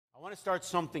want to start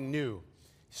something new.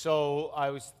 So I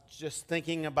was just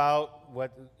thinking about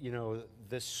what,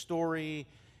 this story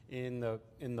in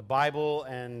the Bible,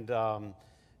 and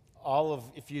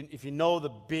if you know the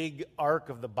big arc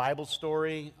of the Bible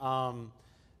story,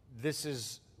 this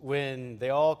is when they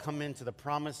all come into the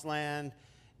Promised Land,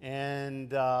 and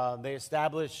they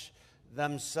establish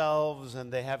themselves,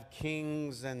 and they have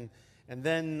kings, and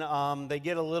then they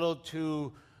get a little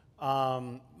too,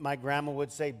 my grandma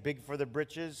would say, big for the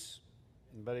britches.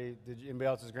 Anybody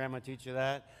else's grandma teach you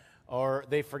that? Or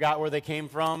they forgot where they came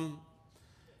from.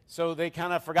 So they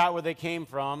kind of forgot where they came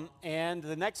from, and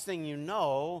the next thing you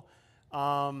know,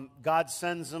 God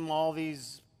sends them all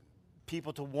these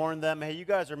people to warn them, hey, you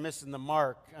guys are missing the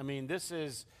mark. I mean,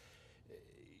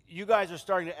 you guys are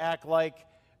starting to act like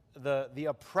the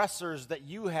oppressors that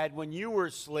you had when you were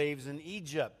slaves in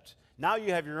Egypt. Now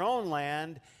you have your own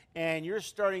land, and you're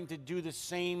starting to do the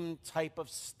same type of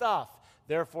stuff.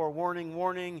 Therefore, warning,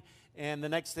 warning, and the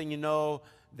next thing you know,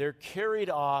 they're carried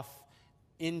off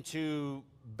into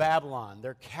Babylon.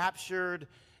 They're captured,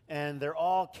 and they're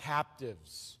all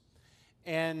captives.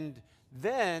 And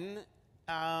then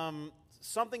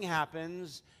something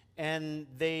happens, and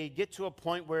they get to a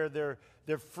point where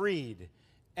they're freed.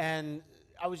 And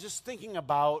I was just thinking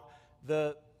about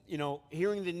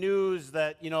hearing the news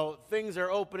that, things are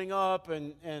opening up,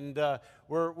 and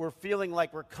we're feeling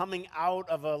like we're coming out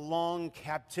of a long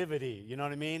captivity, you know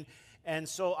what I mean? And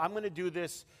so I'm going to do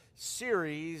this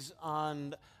series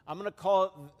I'm going to call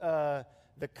it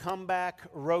the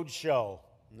Comeback Roadshow, all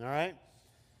right?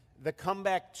 The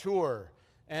Comeback Tour.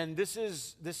 And this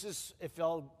is if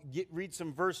I'll read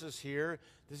some verses here,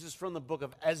 this is from the book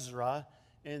of Ezra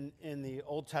in the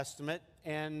Old Testament,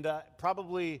 and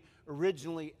probably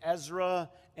originally Ezra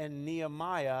and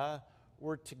Nehemiah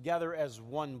were together as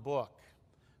one book.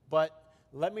 But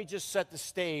let me just set the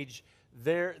stage.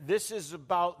 This is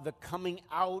about the coming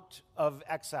out of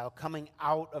exile, coming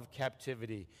out of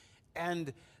captivity.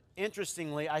 And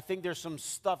interestingly, I think there's some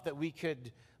stuff that we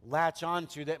could latch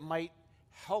onto that might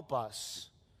help us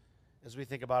as we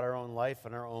think about our own life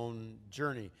and our own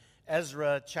journey.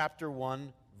 Ezra chapter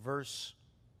 1, verse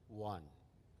 1.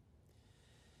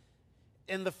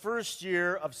 In the first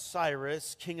year of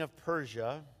Cyrus, king of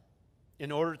Persia,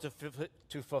 in order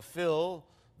to fulfill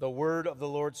the word of the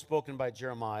Lord spoken by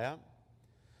Jeremiah,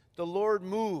 the Lord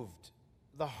moved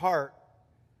the heart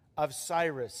of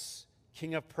Cyrus,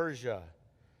 king of Persia,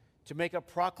 to make a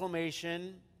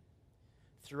proclamation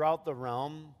throughout the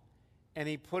realm, and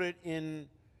he put it in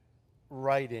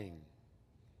writing.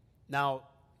 Now,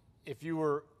 if you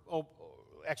were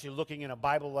actually looking in a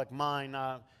Bible like mine,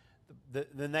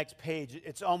 the next page,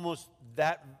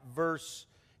 that verse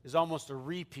is almost a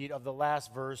repeat of the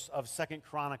last verse of 2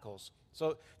 Chronicles.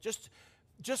 So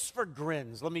just for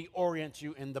grins, let me orient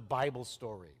you in the Bible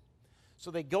story.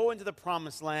 So they go into the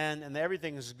Promised Land, and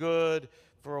everything's good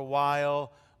for a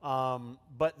while,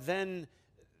 but then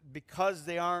because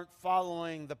they aren't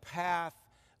following the path,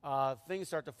 things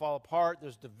start to fall apart.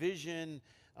 There's division.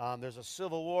 There's a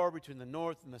civil war between the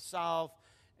north and the south,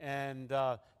 and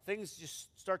things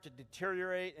just start to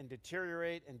deteriorate and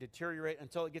deteriorate and deteriorate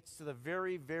until it gets to the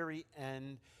very, very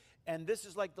end. And this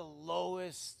is like the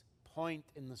lowest point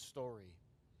in the story.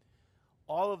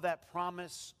 All of that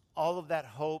promise, all of that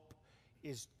hope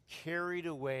is carried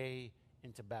away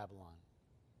into Babylon.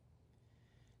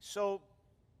 So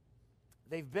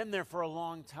they've been there for a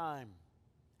long time.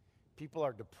 People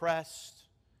are depressed.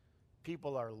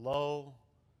 People are low.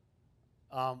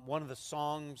 One of the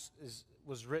songs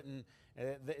was written,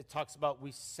 it talks about,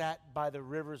 we sat by the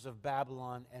rivers of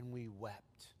Babylon and we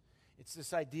wept. It's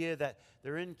this idea that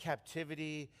they're in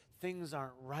captivity, things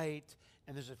aren't right,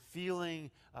 and there's a feeling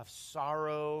of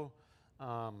sorrow.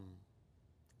 A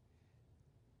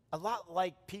lot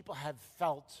like people have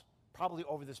felt probably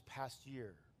over this past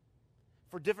year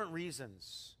for different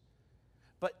reasons.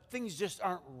 But things just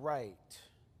aren't right.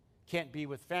 Can't be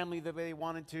with family the way they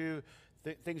wanted to.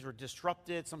 Things were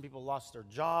disrupted. Some people lost their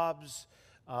jobs.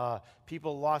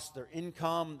 People lost their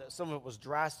income. Some of it was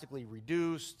drastically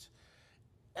reduced.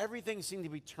 Everything seemed to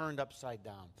be turned upside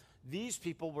down. These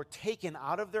people were taken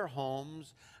out of their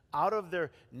homes, out of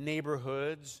their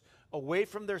neighborhoods, away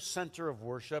from their center of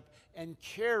worship, and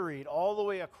carried all the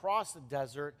way across the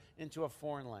desert into a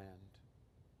foreign land.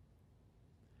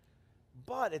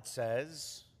 But it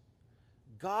says,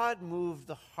 God moved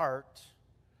the heart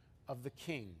of the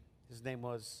king. His name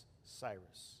was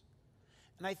Cyrus.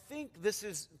 And I think this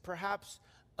is perhaps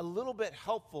a little bit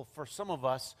helpful for some of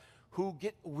us who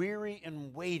get weary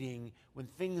and waiting when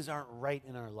things aren't right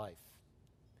in our life.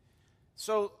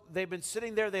 So they've been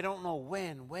sitting there. They don't know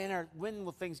when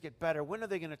will things get better? When are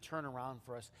they going to turn around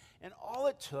for us? And all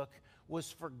it took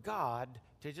was for God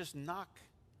to just knock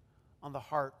on the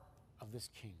heart of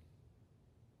this king.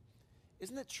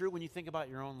 Isn't it true when you think about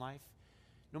your own life?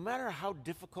 No matter how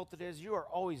difficult it is, you are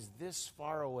always this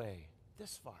far away,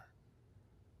 this far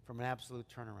from an absolute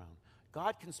turnaround.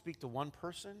 God can speak to one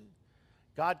person.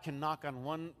 God can knock on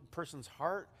one person's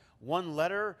heart. One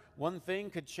letter, one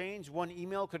thing could change. One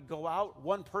email could go out.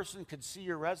 One person could see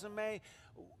your resume.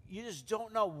 You just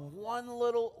don't know. One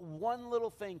little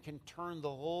thing can turn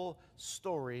the whole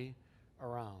story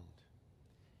around.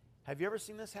 Have you ever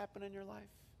seen this happen in your life?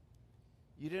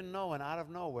 You didn't know, and out of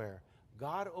nowhere,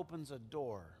 God opens a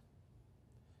door.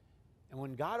 And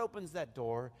when God opens that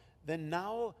door, then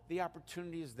now the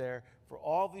opportunity is there for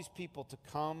all these people to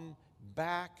come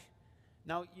back.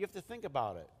 Now, you have to think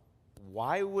about it.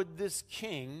 Why would this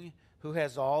king, who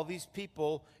has all these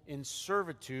people in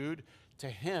servitude to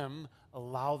him,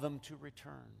 allow them to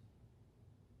return?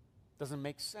 Doesn't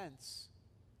make sense.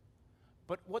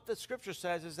 But what the scripture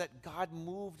says is that God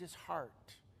moved his heart.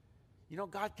 You know,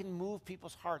 God can move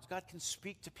people's hearts. God can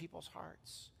speak to people's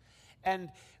hearts. And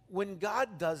when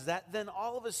God does that, then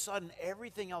all of a sudden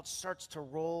everything else starts to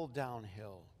roll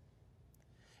downhill.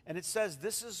 And it says,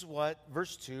 this is what,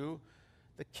 verse 2,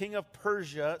 the king of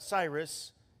Persia,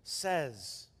 Cyrus,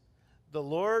 says, "The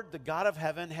Lord, the God of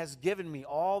heaven, has given me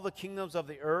all the kingdoms of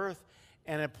the earth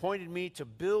and appointed me to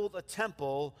build a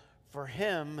temple for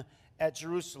him at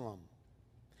Jerusalem.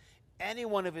 Any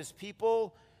one of his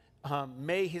people,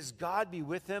 may his God be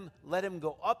with him. Let him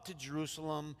go up to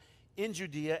Jerusalem in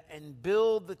Judea and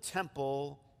build the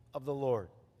temple of the Lord."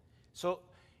 So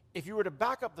if you were to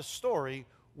back up the story,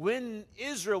 when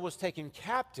Israel was taken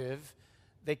captive,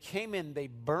 they came in, they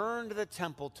burned the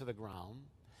temple to the ground.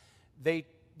 They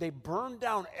burned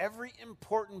down every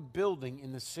important building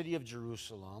in the city of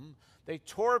Jerusalem. They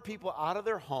tore people out of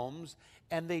their homes,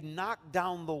 and they knocked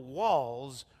down the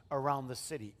walls around the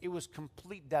city. It was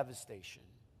complete devastation.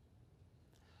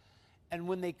 And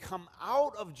when they come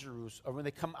out of Jerusalem, or when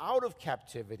they come out of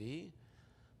captivity,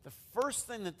 the first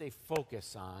thing that they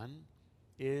focus on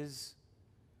is,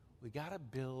 we got to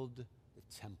build the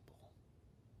temple.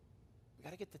 We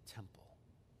got to get the temple.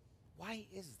 Why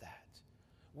is that?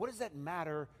 What does that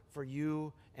matter for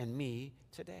you and me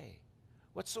today?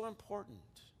 What's so important?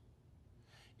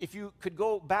 If you could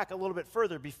go back a little bit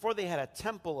further, before they had a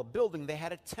temple, a building, they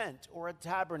had a tent or a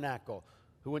tabernacle.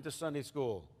 Who went to Sunday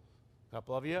school? A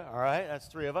couple of you? All right, that's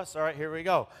 3 of us. All right, here we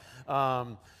go.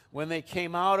 When they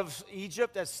came out of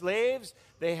Egypt as slaves,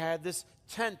 they had this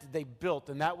tent they built,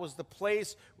 and that was the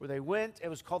place where they went. It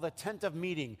was called the tent of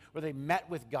meeting, where they met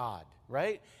with God,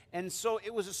 right? And so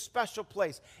it was a special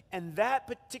place. And that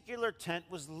particular tent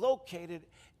was located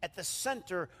at the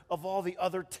center of all the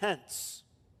other tents.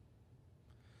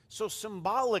 So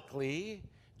symbolically,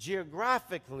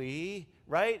 geographically,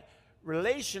 right,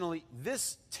 relationally,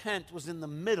 this tent was in the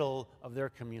middle of their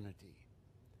community,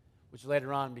 which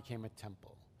later on became a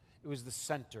temple. It was the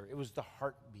center. It was the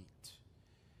heartbeat.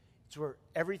 It's where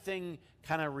everything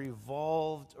kind of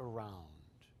revolved around.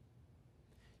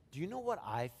 Do you know what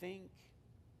I think?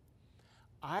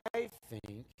 I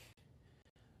think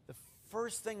the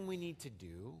first thing we need to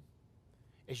do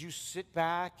as you sit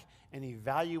back and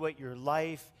evaluate your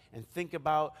life and think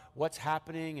about what's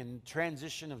happening and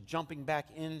transition of jumping back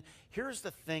in, here's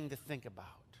the thing to think about.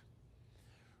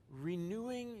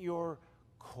 Renewing your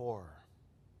core.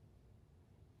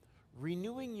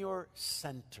 Renewing your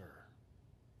center.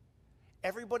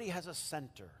 Everybody has a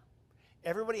center.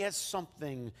 Everybody has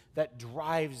something that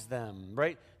drives them,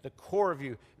 right? The core of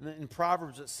you. In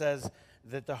Proverbs it says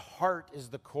that the heart is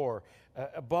the core.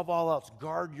 Above all else,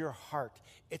 guard your heart.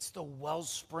 It's the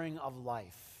wellspring of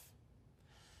life.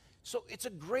 So it's a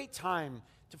great time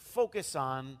to focus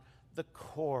on the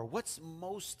core. What's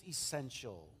most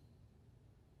essential?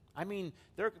 I mean,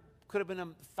 there could have been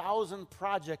 1,000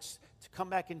 projects to come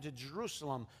back into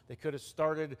Jerusalem. They could have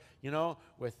started,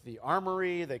 with the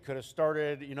armory. They could have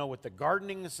started, with the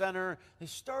gardening center. They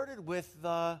started with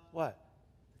the what?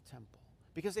 The temple.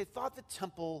 Because they thought the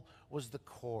temple was the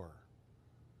core.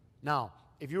 Now,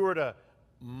 if you were to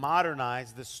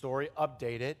modernize this story,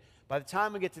 update it, by the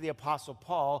time we get to the Apostle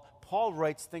Paul, Paul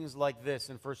writes things like this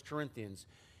in 1 Corinthians.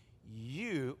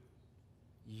 You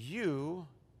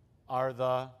are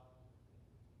the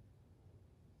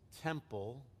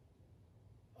temple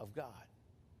of God.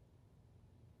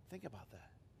 Think about that.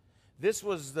 This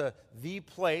was the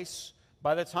place.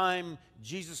 By the time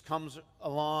Jesus comes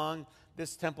along,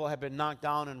 this temple had been knocked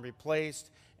down and replaced.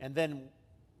 And then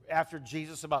after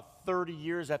Jesus, about 30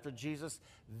 years after Jesus,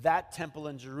 that temple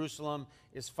in Jerusalem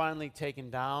is finally taken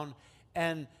down.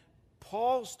 And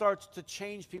Paul starts to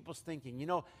change people's thinking. You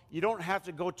know, you don't have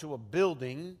to go to a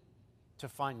building to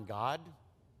find God.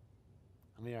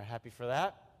 I mean, you're happy for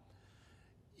that.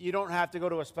 You don't have to go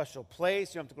to a special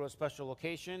place. You don't have to go to a special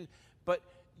location. But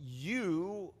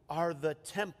you are the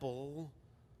temple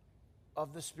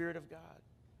of the Spirit of God.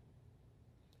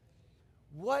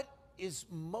 What is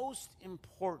most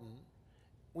important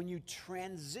when you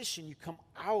transition, you come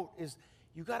out, is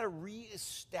you got to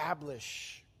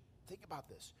reestablish. Think about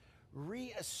this.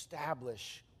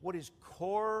 Reestablish what is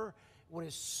core, what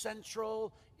is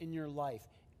central in your life.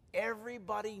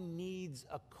 Everybody needs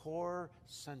a core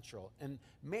central. And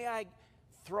may I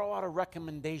throw out a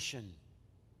recommendation?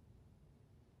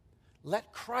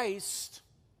 Let Christ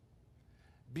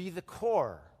be the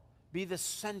core, be the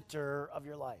center of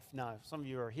your life. Now, if some of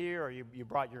you are here, or you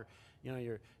brought your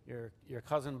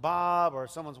cousin Bob, or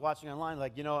someone's watching online,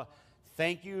 like,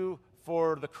 thank you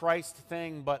for the Christ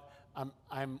thing, but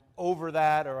I'm over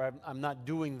that, or I'm not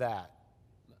doing that.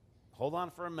 Hold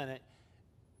on for a minute.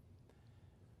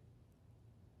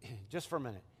 Just for a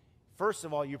minute. First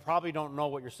of all, you probably don't know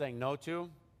what you're saying no to,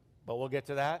 but we'll get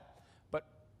to that. But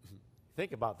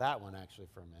think about that one actually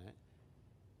for a minute.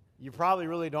 You probably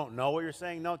really don't know what you're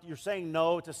saying no to. You're saying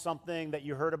no to something that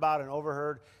you heard about and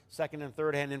overheard second and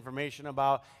third hand information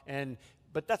about,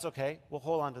 but that's okay. We'll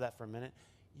hold on to that for a minute.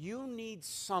 You need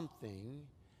something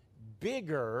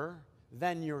bigger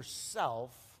than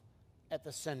yourself at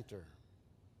the center.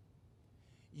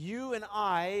 You and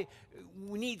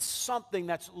we need something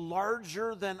that's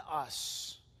larger than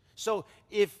us. So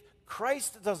if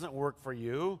Christ doesn't work for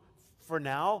you for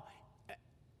now,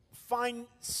 find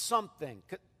something.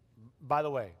 By the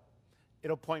way,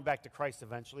 it'll point back to Christ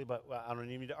eventually, but I don't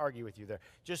even need to argue with you there.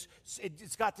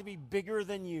 It's got to be bigger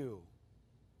than you.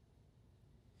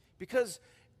 Because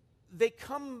they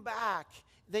come back,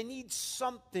 they need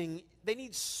something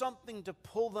to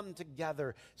pull them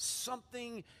together,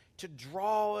 something to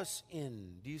draw us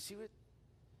in. Do you see it?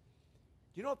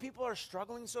 Do you know people are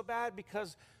struggling so bad?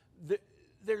 Because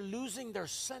they're losing their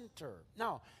center.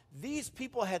 Now, these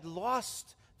people had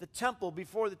lost the temple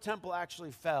before the temple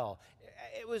actually fell.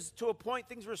 It was to a point,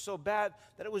 things were so bad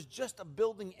that it was just a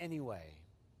building anyway.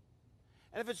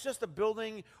 And if it's just a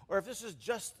building, or if this is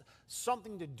just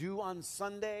something to do on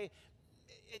Sunday,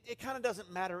 it kind of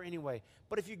doesn't matter anyway.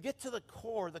 But if you get to the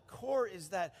core is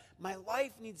that my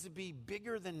life needs to be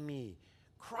bigger than me.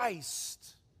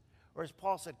 Christ, or as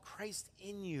Paul said, Christ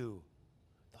in you,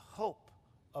 the hope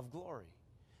of glory.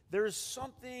 There is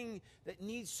something that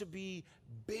needs to be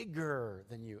bigger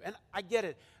than you. And I get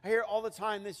it. I hear all the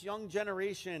time, this young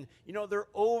generation, they're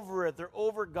over it. They're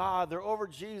over God. They're over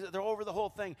Jesus. They're over the whole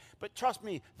thing. But trust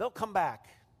me, they'll come back.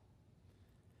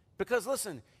 Because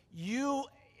listen,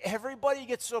 everybody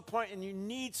gets to a point and you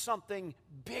need something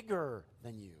bigger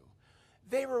than you.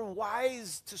 They were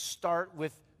wise to start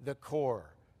with the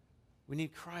core. We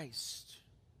need Christ.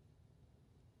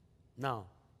 Now,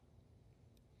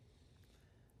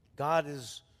 God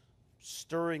is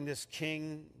stirring this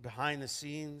king behind the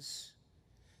scenes.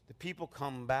 The people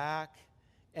come back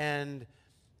and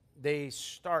they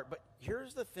start. But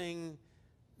here's the thing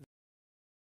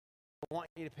I want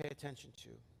you to pay attention to.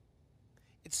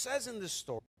 It says in this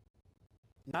story,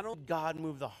 not only did God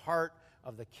move the heart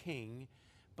of the king,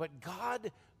 but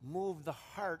God moved the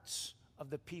hearts of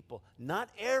the people. Not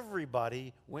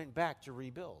everybody went back to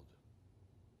rebuild.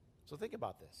 So think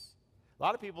about this. A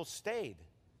lot of people stayed.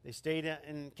 They stayed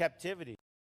in captivity.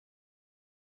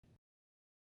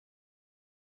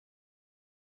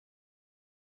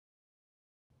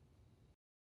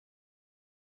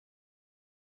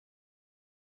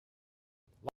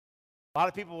 A lot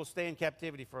of people will stay in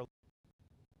captivity for a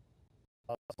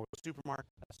supermarket.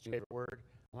 That's your favorite word.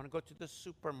 I want to go to the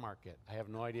supermarket. I have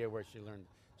no idea where she learned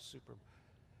super.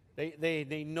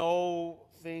 They know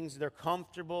things. They're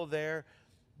comfortable there.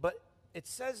 But it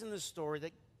says in the story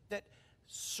that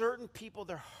certain people,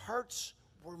 their hearts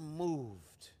were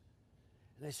moved.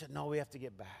 And they said, no, we have to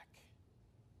get back.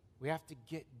 We have to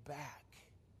get back.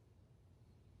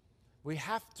 We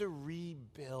have to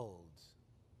rebuild.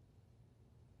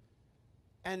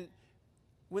 And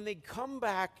when they come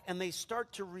back and they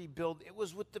start to rebuild, it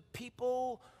was with the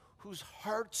people whose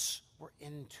hearts were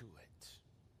into it.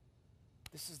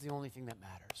 This is the only thing that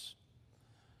matters.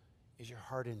 Is your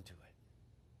heart into it?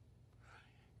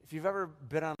 If you've ever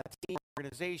been on a team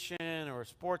organization or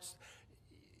sports,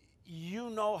 you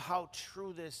know how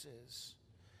true this is.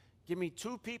 Give me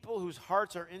 2 people whose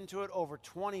hearts are into it over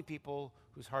 20 people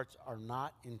whose hearts are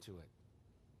not into it.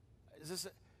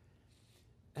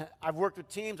 I've worked with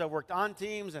teams, I've worked on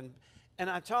teams, and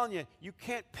I'm telling you, you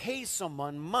can't pay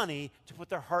someone money to put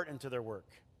their heart into their work.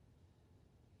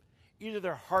 Either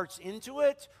their heart's into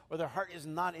it or their heart is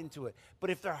not into it. But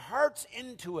if their heart's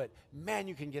into it, man,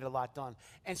 you can get a lot done.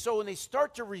 And so when they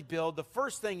start to rebuild, the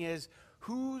first thing is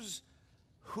whose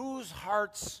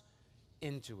heart's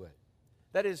into it?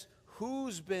 That is,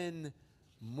 who's been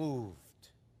moved?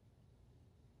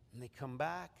 And they come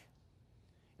back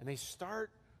and they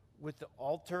start with the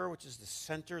altar, which is the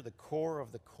center, the core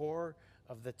of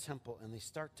the temple, and they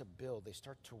start to build, they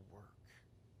start to work.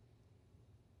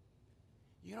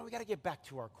 You know, we got to get back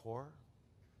to our core.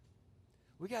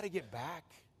 We got to get back.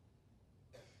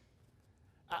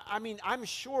 I mean, I'm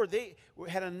sure they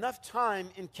had enough time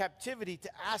in captivity to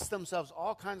ask themselves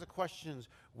all kinds of questions.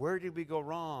 Where did we go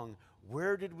wrong?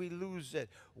 Where did we lose it?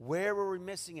 Where were we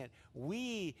missing it?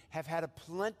 We have had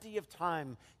plenty of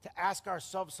time to ask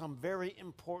ourselves some very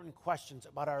important questions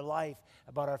about our life,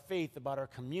 about our faith, about our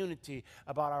community,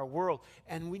 about our world.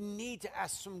 And we need to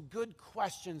ask some good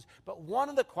questions. But one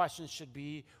of the questions should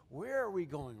be, where are we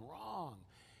going wrong?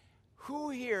 Who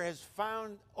here has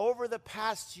found over the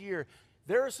past year,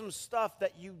 there is some stuff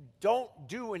that you don't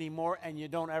do anymore and you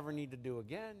don't ever need to do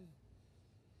again?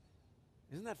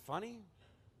 Isn't that funny?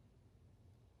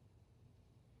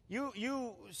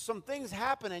 Some things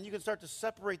happen and you can start to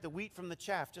separate the wheat from the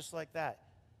chaff just like that.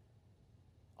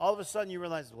 All of a sudden you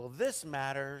realize, well, this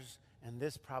matters and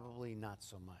this probably not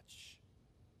so much.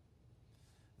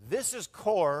 This is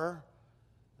core,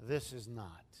 this is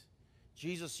not.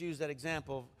 Jesus used that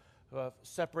example of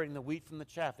separating the wheat from the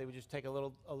chaff. They would just take a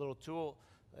little tool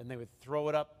and they would throw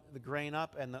it up, the grain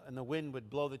up, and the wind would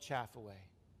blow the chaff away.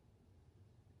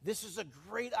 This is a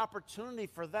great opportunity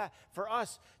for that, for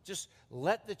us. Just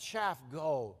let the chaff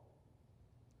go.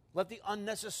 Let the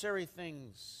unnecessary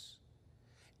things.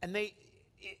 And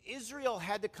Israel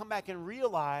had to come back and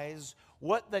realize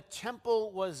what the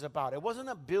temple was about. It wasn't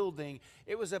a building.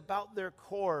 It was about their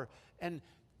core. And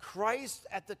Christ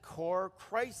at the core,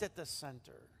 Christ at the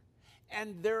center.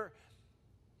 And are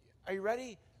you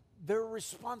ready? Their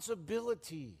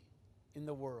responsibility in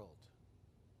the world.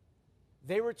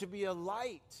 They were to be a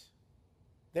light.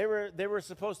 They were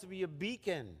supposed to be a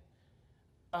beacon.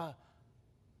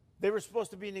 They were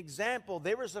supposed to be an example.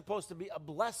 They were supposed to be a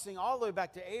blessing all the way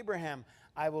back to Abraham.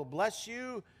 I will bless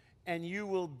you, and you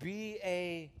will be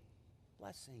a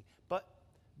blessing. But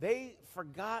they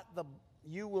forgot the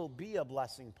you will be a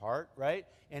blessing part, right?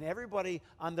 And everybody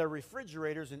on their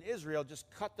refrigerators in Israel just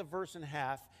cut the verse in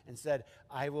half and said,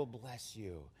 I will bless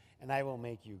you, and I will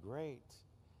make you great.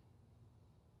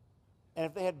 And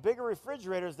if they had bigger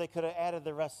refrigerators, they could have added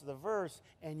the rest of the verse,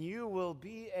 and you will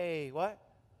be a, what?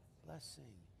 Blessing.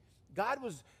 God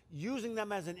was using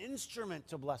them as an instrument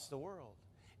to bless the world.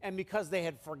 And because they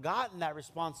had forgotten that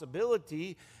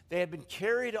responsibility, they had been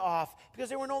carried off because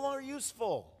they were no longer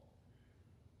useful.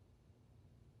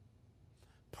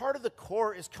 Part of the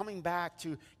core is coming back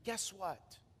to, guess what?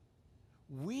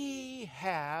 We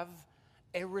have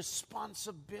a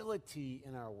responsibility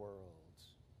in our world.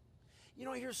 You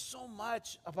know, I hear so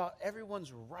much about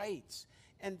everyone's rights.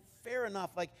 And fair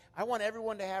enough, like, I want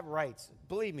everyone to have rights.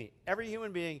 Believe me, every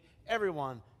human being,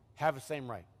 everyone have the same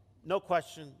right. No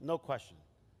question, no question.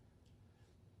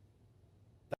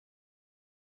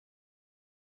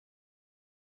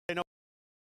 No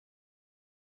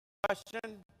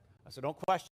question. I said, don't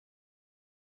question.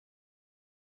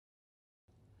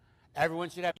 Everyone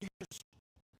should have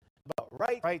about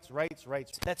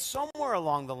rights. That somewhere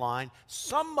along the line,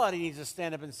 somebody needs to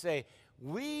stand up and say,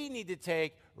 we need to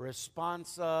take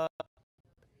responsibility.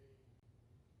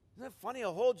 Isn't it funny?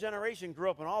 A whole generation grew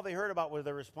up and all they heard about were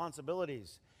their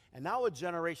responsibilities. And now a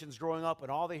generation's growing up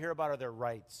and all they hear about are their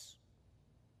rights.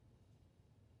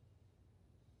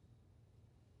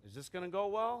 Is this going to go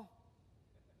well?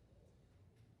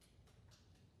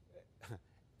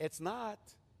 It's not.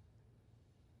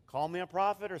 Call me a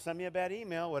prophet or send me a bad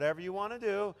email, whatever you want to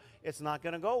do, it's not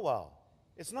going to go well.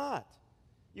 It's not.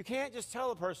 You can't just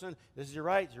tell a person, this is your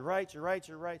right, your right, your right,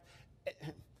 your right.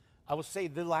 I will say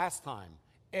the last time,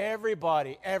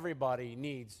 everybody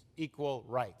needs equal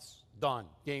rights. Done.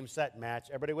 Game, set, match.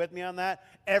 Everybody with me on that?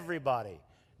 Everybody.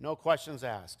 No questions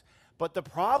asked. But the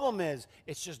problem is,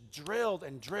 it's just drilled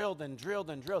and drilled and drilled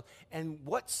and drilled. And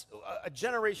what's a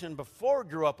generation before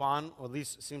grew up on, or at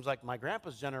least it seems like my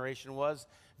grandpa's generation was,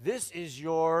 this is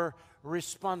your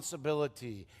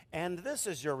responsibility. And this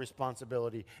is your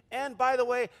responsibility. And by the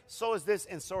way, so is this,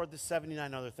 and so are the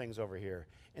 79 other things over here.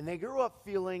 And they grew up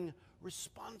feeling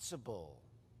responsible.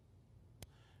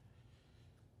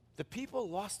 the people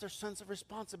lost their sense of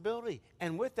responsibility.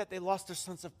 And with that, they lost their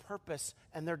sense of purpose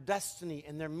and their destiny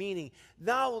and their meaning.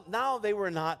 Now they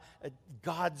were not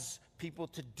God's people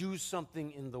to do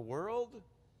something in the world.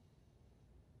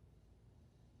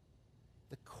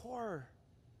 The core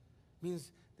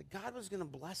means that God was going to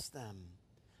bless them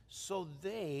so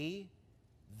they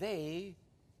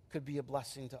could be a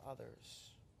blessing to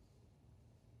others.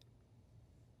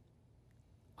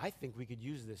 I think we could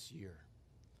use this year.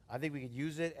 I think we could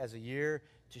use it as a year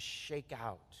to shake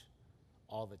out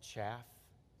all the chaff,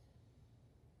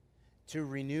 to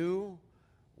renew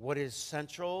what is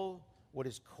central, what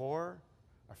is core,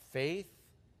 our faith,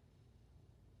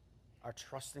 our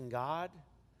trust in God,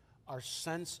 our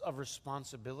sense of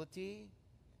responsibility,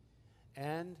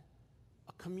 and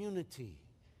a community.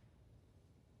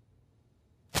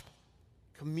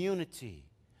 Community,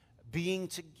 being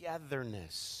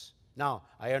togetherness. Now,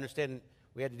 I understand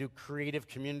we had to do creative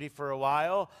community for a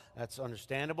while. That's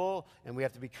understandable, and we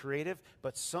have to be creative.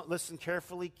 But listen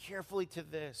carefully to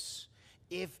this.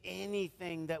 If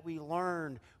anything that we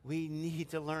learned, we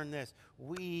need to learn this.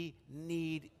 We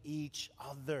need each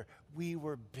other. We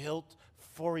were built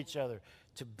for each other,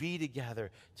 to be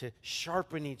together, to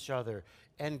sharpen each other.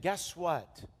 And guess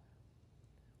what?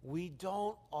 We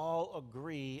don't all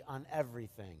agree on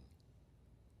everything.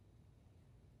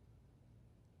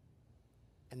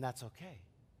 And that's okay.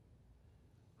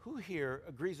 Who here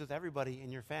agrees with everybody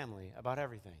in your family about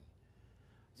everything?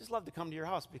 I just love to come to your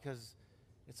house because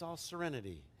it's all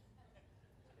serenity.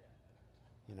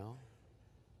 You know?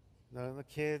 The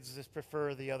kids just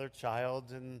prefer the other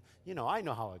child, and, I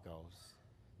know how it goes.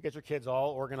 You get your kids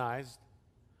all organized.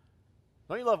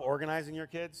 Don't you love organizing your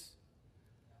kids?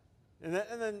 And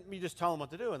then you just tell them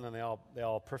what to do, and then they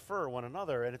all prefer one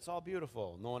another, and it's all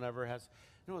beautiful. No one ever has.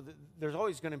 There's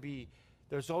always going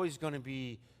to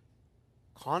be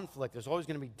conflict. There's always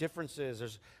going to be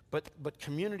differences. But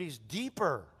community's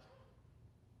deeper.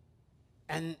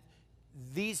 And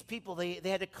these people, they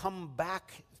had to come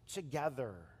back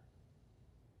together.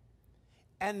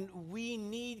 And we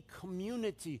need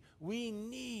community. We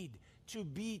need to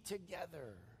be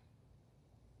together.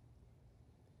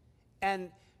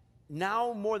 And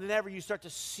now more than ever, you start to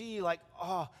see and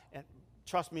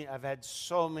trust me, I've had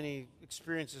so many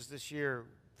experiences this year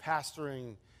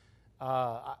pastoring.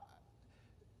 I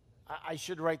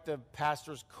should write the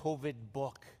pastor's COVID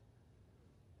book.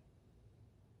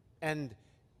 And,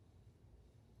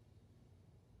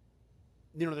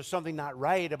 there's something not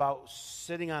right about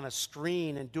sitting on a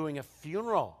screen and doing a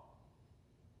funeral.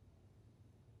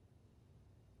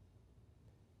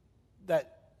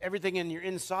 That everything in your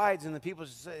insides and the people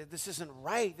say, this isn't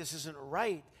right, this isn't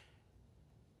right.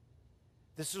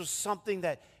 This is something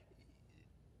that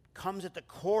comes at the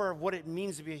core of what it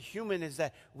means to be a human, is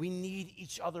that we need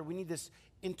each other. We need this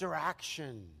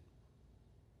interaction.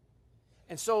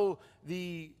 And so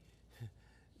the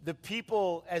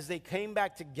people, as they came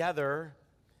back together,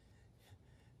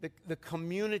 the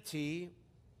community,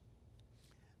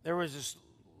 there was this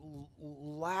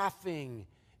laughing,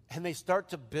 and they start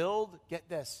to build, get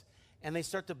this, and they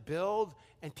start to build,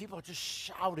 and people are just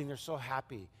shouting. They're so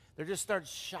happy. They just start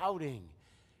shouting.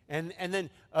 And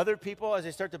then other people, as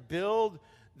they start to build,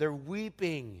 they're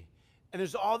weeping. And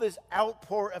there's all this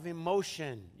outpour of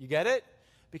emotion. You get it?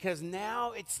 Because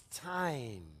now it's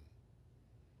time.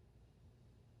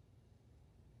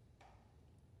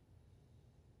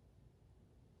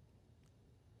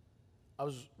 I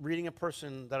was reading a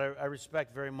person that I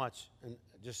respect very much, and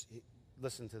just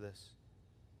listen to this.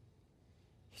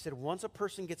 He said, once a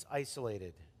person gets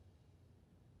isolated,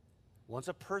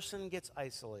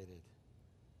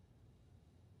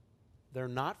 they're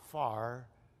not far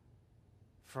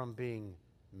from being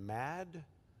mad,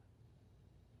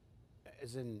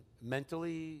 as in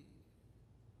mentally,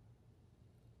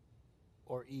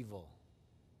 or evil.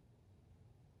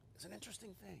 It's an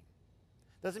interesting thing.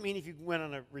 Doesn't mean if you went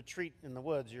on a retreat in the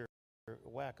woods, you're a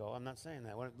wacko. I'm not saying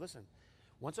that. Listen,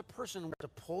 once a person were to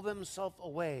pull themselves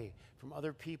away from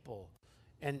other people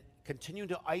and continue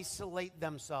to isolate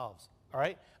themselves, all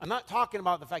right? I'm not talking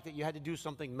about the fact that you had to do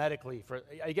something medically.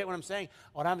 You get what I'm saying?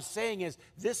 What I'm saying is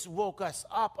this woke us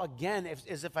up again,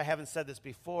 as if I haven't said this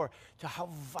before, to how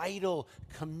vital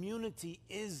community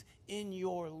is in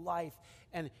your life.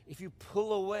 And if you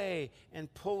pull away and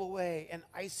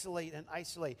isolate,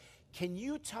 can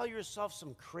you tell yourself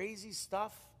some crazy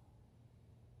stuff?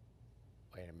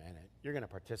 Wait a minute. You're going to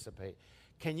participate.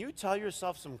 Can you tell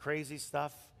yourself some crazy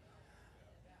stuff?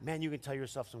 Man, you can tell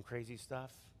yourself some crazy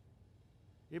stuff.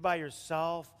 You're by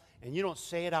yourself, and you don't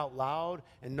say it out loud,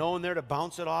 and no one there to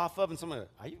bounce it off of, and someone,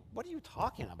 what are you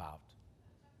talking about?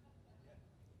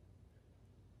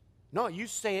 No, you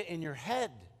say it in your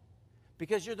head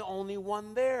because you're the only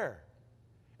one there.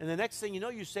 And the next thing you know,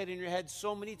 you say it in your head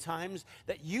so many times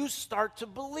that you start to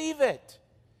believe it.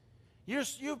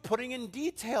 You're putting in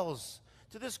details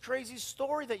to this crazy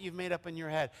story that you've made up in your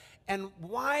head. And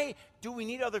why do we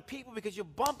need other people? Because you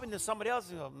bump into somebody else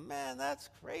and go, man, that's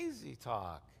crazy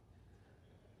talk.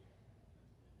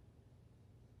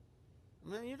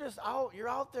 I mean, you're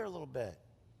out there a little bit.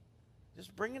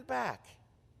 Just bring it back.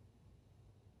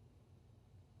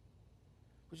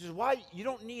 Which is why you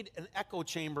don't need an echo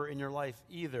chamber in your life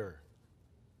either.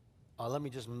 Let me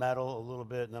just meddle a little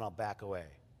bit and then I'll back away.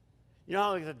 You know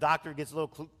how like the doctor gets a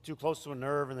little too close to a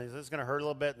nerve and they say, this is going to hurt a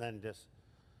little bit, and then just,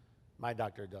 my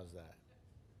doctor does that.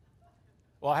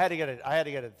 Well, I had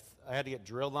to get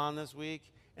drilled on this week,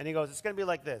 and he goes, it's going to be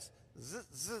like this. Zzz,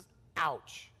 zzz,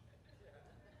 ouch.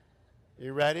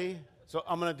 You ready? So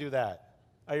I'm going to do that.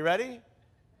 Are you ready?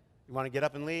 You want to get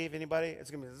up and leave? Anybody? It's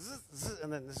going to be zzz, zzz,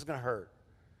 and then this is going to hurt.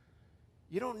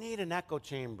 You don't need an echo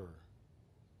chamber.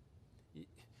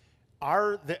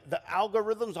 The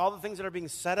algorithms, all the things that are being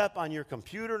set up on your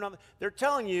computer, and all, they're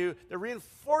telling you, they're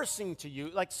reinforcing to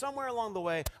you, like somewhere along the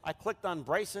way, I clicked on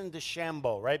Bryson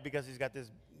DeChambeau, right, because he's got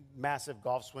this massive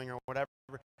golf swing or whatever.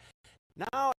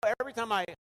 Now, every time I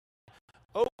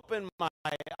open my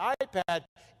iPad,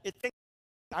 it thinks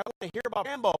I want to hear about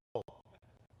Rambo.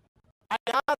 I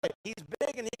got it. He's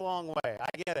big and he's a long way. I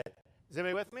get it. Is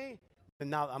anybody with me? And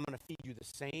now I'm going to feed you the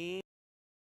same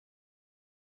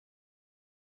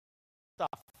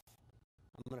stuff.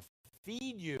 I'm going to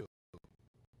feed you.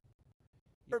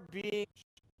 You're being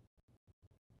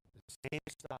the same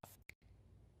stuff.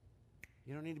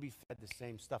 You don't need to be fed the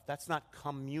same stuff. That's not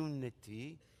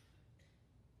community.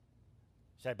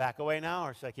 Should I back away now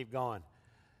or should I keep going?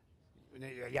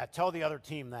 Yeah, tell the other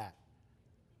team that.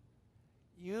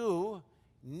 You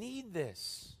need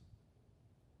this.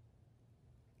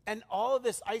 And all of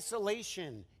this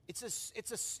isolation,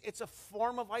 it's a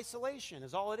form of isolation,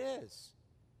 is all it is.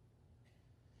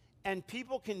 And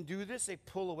people can do this, they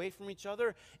pull away from each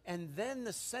other, and then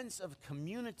the sense of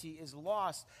community is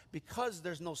lost because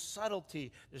there's no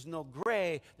subtlety, there's no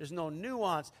gray, there's no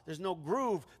nuance, there's no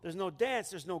groove, there's no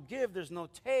dance, there's no give, there's no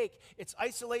take. It's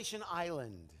isolation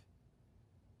island.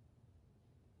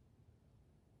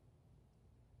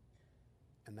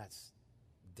 And that's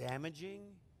damaging.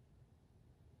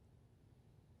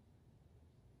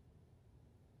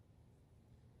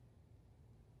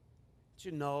 Don't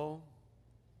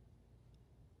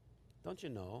you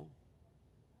know?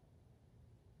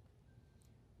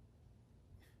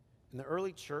 In the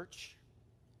early church,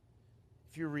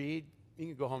 if you read, you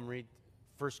can go home and read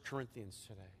 1 Corinthians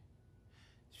today.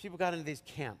 People got into these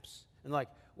camps and like,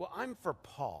 well, I'm for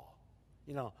Paul.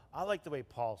 You know, I like the way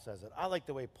Paul says it. I like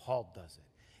the way Paul does it.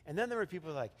 And then there were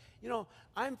people like, you know,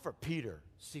 I'm for Peter.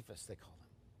 Cephas, they called him.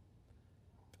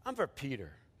 I'm for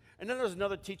Peter. And then there was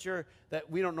another teacher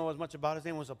that we don't know as much about. His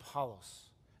name was Apollos.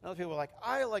 And other people were like,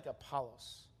 I like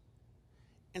Apollos.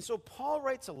 And so Paul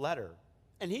writes a letter,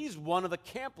 and he's one of the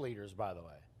camp leaders, by the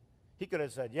way. He could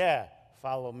have said, yeah,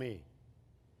 follow me.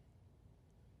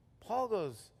 Paul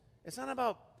goes, it's not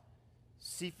about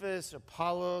Cephas,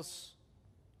 Apollos,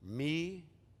 me.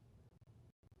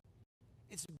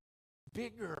 It's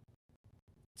bigger.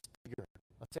 It's bigger.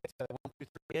 Let's say it. 1, 2,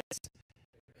 3. It's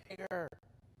bigger.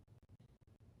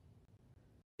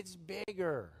 It's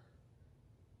bigger.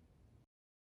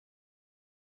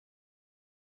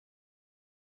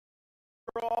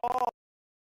 All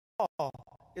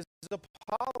is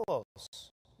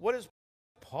Apollos. What is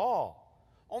Paul?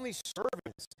 Only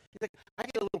servants. He's like, I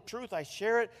get a little truth, I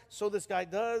share it, so this guy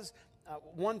does.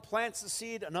 One plants the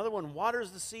seed, another one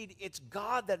waters the seed. It's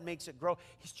God that makes it grow.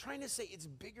 He's trying to say it's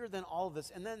bigger than all of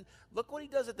this. And then look what he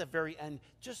does at the very end.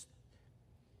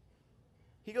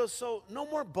 He goes, so no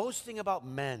more boasting about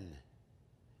men.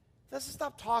 Let's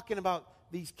stop talking about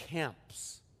these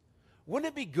camps. Wouldn't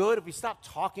it be good if we stopped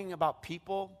talking about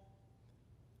people?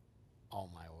 Oh,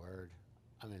 my word.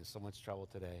 I'm in so much trouble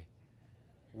today.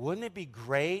 Wouldn't it be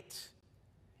great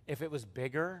if it was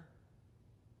bigger?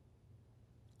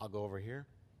 I'll go over here.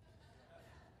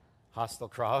 Hostile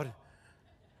crowd.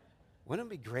 Wouldn't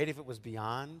it be great if it was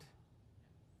beyond?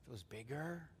 If it was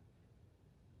bigger?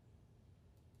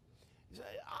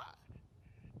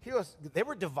 They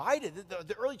were divided.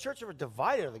 The early church were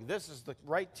divided. Like, this is the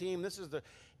right team.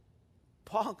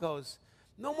 Paul goes,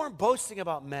 no more boasting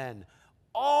about men.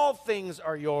 All things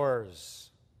are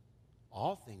yours.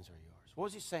 All things are yours. What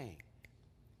was he saying?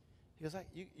 He goes,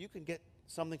 you can get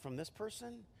something from this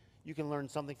person. You can learn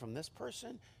something from this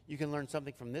person. You can learn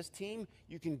something from this team.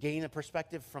 You can gain a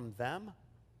perspective from them.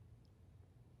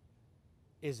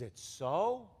 Is it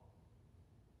so?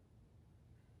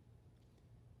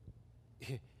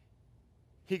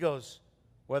 he goes,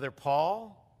 whether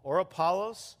Paul or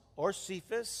Apollos or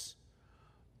Cephas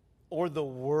or the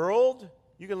world,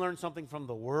 you can learn something from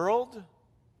the world.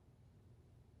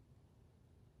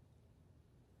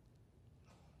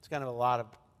 It's kind of a lot of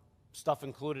stuff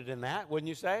included in that, wouldn't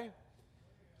you say?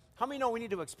 How many know we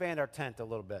need to expand our tent a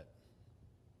little bit?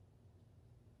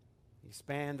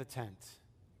 Expand the tent.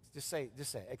 Just say,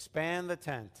 expand the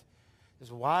tent.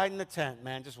 Just widen the tent,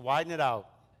 man. Just widen it out.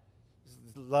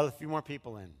 Just let a few more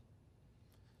people in.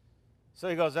 So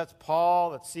he goes, that's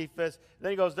Paul, that's Cephas.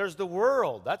 Then he goes, there's the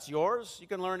world. That's yours. You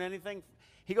can learn anything.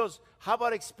 He goes, how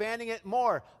about expanding it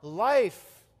more? Life,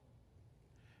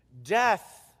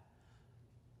 death,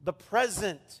 the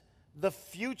present, the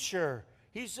future.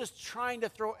 He's just trying to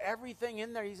throw everything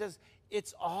in there. He says,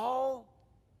 it's all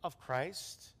of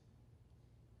Christ,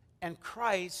 and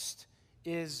Christ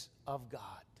is of God.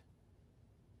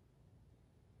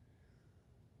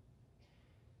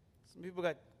 Some people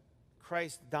got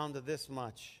Christ down to this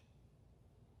much.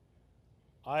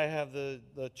 I have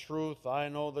the truth. I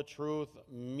know the truth.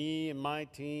 Me and my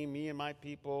team, me and my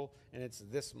people, and it's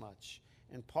this much.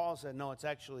 And Paul said, no, it's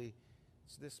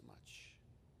this much.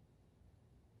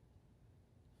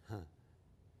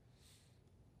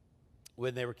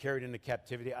 When they were carried into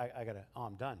captivity,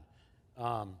 I'm done.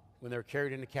 When they were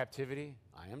carried into captivity,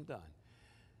 I am done.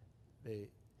 They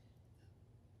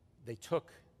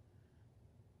took,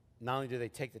 not only did they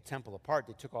take the temple apart,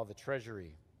 they took all the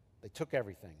treasury. They took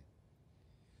everything.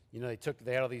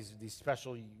 They had all these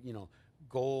special,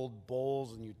 gold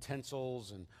bowls and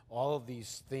utensils and all of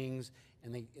these things,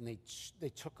 and they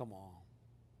took them all.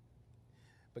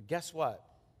 But guess what?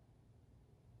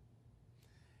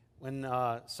 When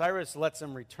Cyrus lets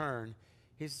them return,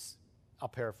 I'll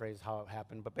paraphrase how it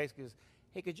happened, but basically,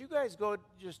 hey, could you guys go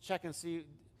just check and see,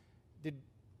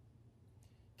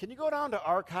 can you go down to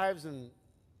archives and,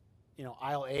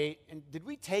 aisle 8, and did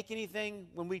we take anything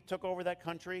when we took over that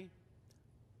country?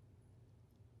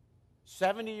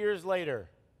 70 years later,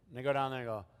 and they go down there and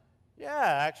go,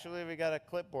 yeah, actually, we got a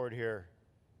clipboard here.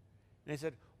 And they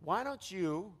said, why don't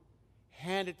you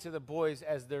hand it to the boys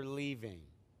as they're leaving,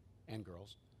 and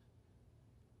girls?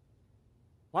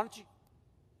 Why don't you?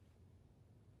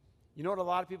 You know what a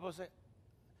lot of people say?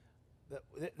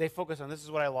 They focus on, this is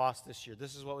what I lost this year.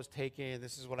 This is what was taken.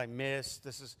 This is what I missed.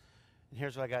 And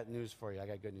here's what I got news for you. I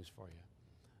got good news for you.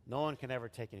 No one can ever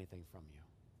take anything from you.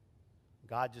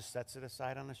 God just sets it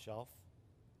aside on a shelf.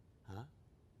 Huh?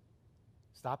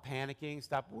 Stop panicking.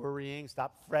 Stop worrying.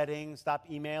 Stop fretting. Stop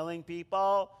emailing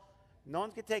people. No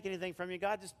one can take anything from you.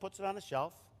 God just puts it on a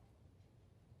shelf.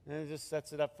 And he just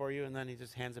sets it up for you, and then he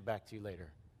just hands it back to you later.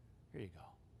 Here you go.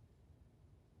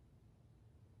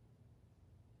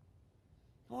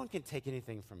 No one can take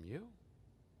anything from you.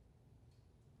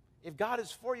 If God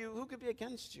is for you, who could be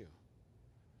against you?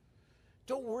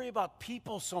 Don't worry about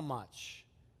people so much.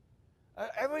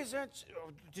 Everybody's there.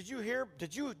 Did you hear?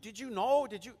 Did you know?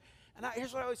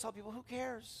 Here's what I always tell people: who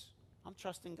cares? I'm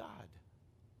trusting God.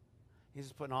 He's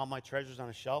just putting all my treasures on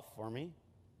a shelf for me.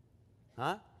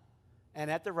 Huh? And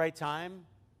at the right time,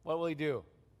 what will he do?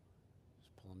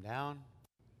 Just pull them down.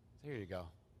 Here you go.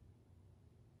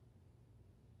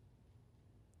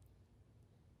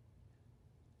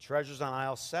 Treasures on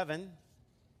aisle 7.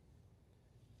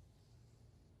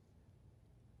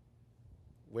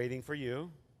 Waiting for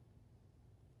you.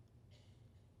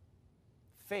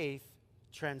 Faith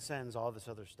transcends all this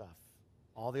other stuff.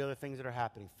 All the other things that are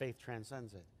happening, faith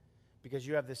transcends it. Because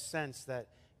you have this sense that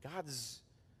God's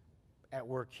at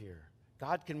work here.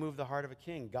 God can move the heart of a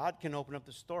king. God can open up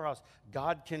the storehouse.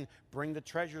 God can bring the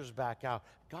treasures back out.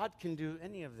 God can do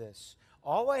any of this.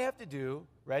 All I have to do,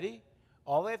 ready?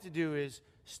 All I have to do is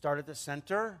start at the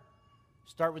center,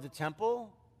 start with the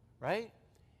temple, right?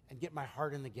 And get my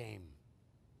heart in the game.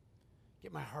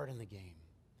 Get my heart in the game.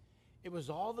 It was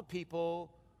all the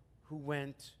people who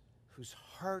went, whose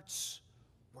hearts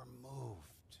were moved.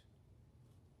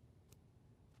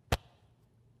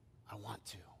 I want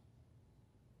to.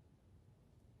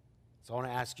 So I want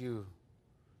to ask you,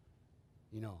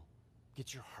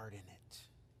 get your heart in it.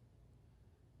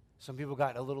 Some people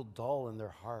got a little dull in their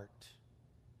heart.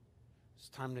 It's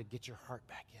time to get your heart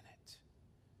back in it,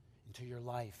 into your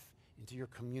life, into your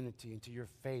community, into your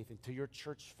faith, into your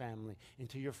church family,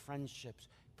 into your friendships.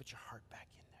 Put your heart back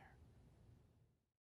in